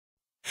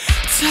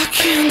There's a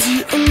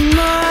candy in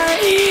my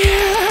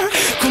ear.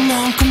 Come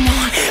on, come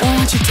on, I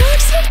want you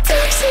taxi,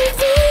 taxi,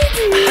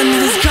 baby. I know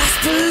these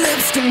gospel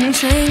lips can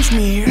change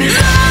me.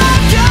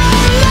 Love your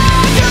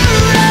around,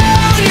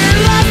 your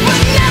love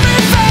would never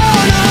fall.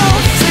 No,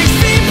 6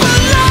 feet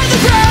below the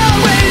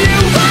ground, where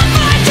you want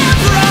my death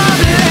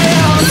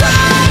problem.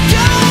 Love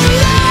your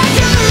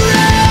around, your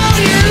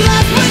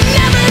love would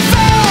never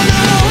fall.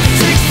 No,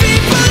 6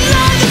 feet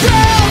below the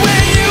ground,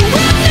 where you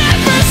will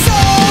never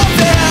solve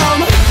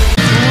them.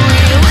 We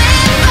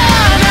live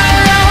on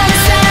our own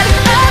set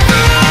of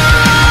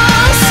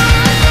rules.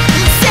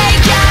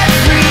 Take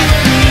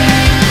everything,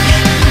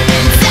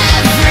 and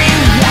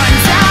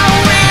everyone's out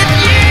with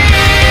you.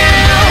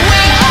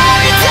 We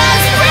are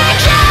desperate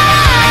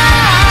kind,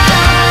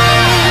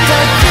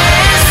 but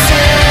this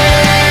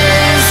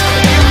is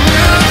a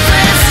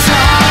ruthless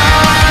time.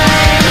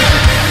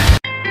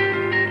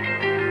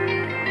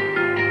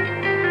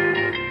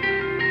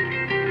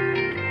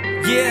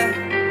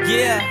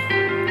 Yeah.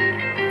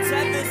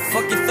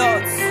 Fuck your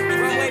thoughts.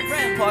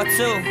 Part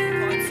 2.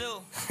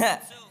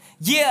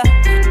 Yeah,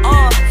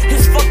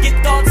 his fucking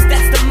thoughts,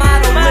 that's the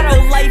motto. Live a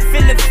life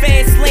in the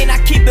fast lane, I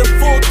keep it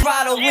full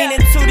throttle. Leaning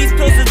to these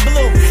pills is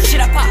blue,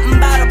 shit I poppin'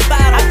 by the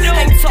bottle.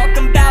 Ain't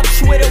talking about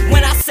Twitter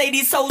when I say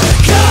these hoes.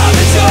 Come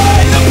and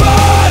join the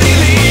party,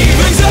 leave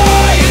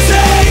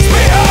anxieties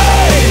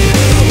behind.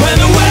 When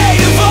the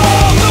weight of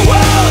all the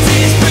world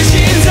is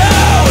pushing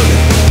down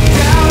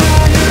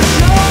on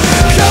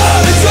your shoulders.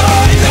 Come and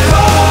join the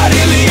party,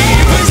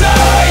 leave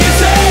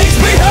anxieties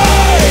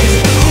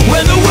behind.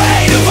 When the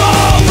weight of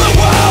all the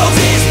world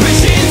is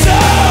pushing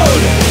down,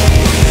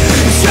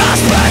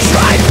 just push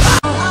right by.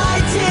 I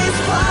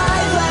taste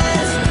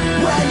violence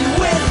when you're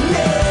with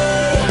me.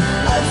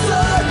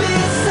 Absorb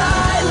in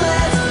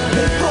silence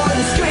before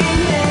the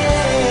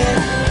screaming.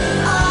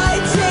 I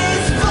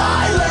taste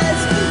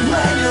violence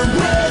when you're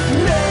with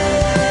me.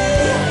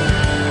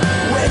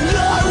 When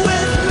you're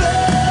with me.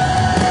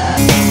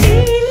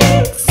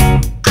 Feelings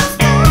of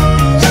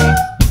pleasure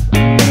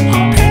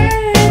are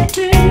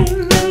painting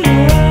the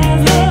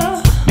leather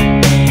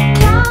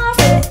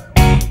closet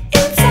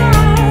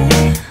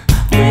inside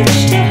which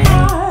to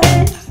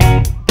hide.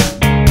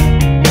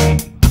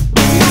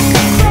 Like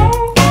a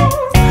crow,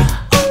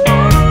 a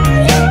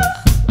liar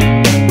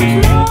with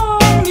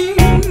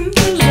longing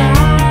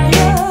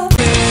desire.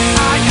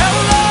 I am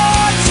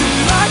lost to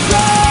my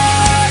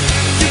blood,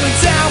 going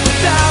down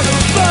without a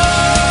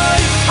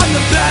fight. I'm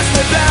the best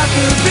I've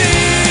ever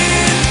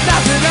been,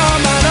 nothing on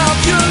none of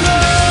your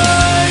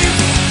life.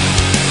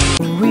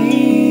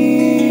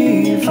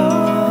 We've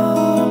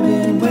all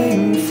been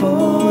waiting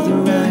for the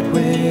right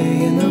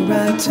way and the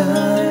right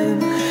time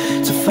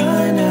to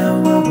find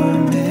out what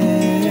we're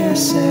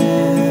missing.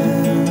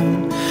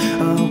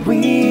 Are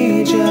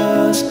we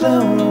just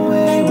blown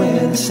away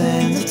with the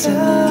sands of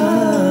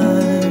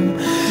time?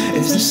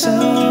 Is there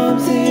so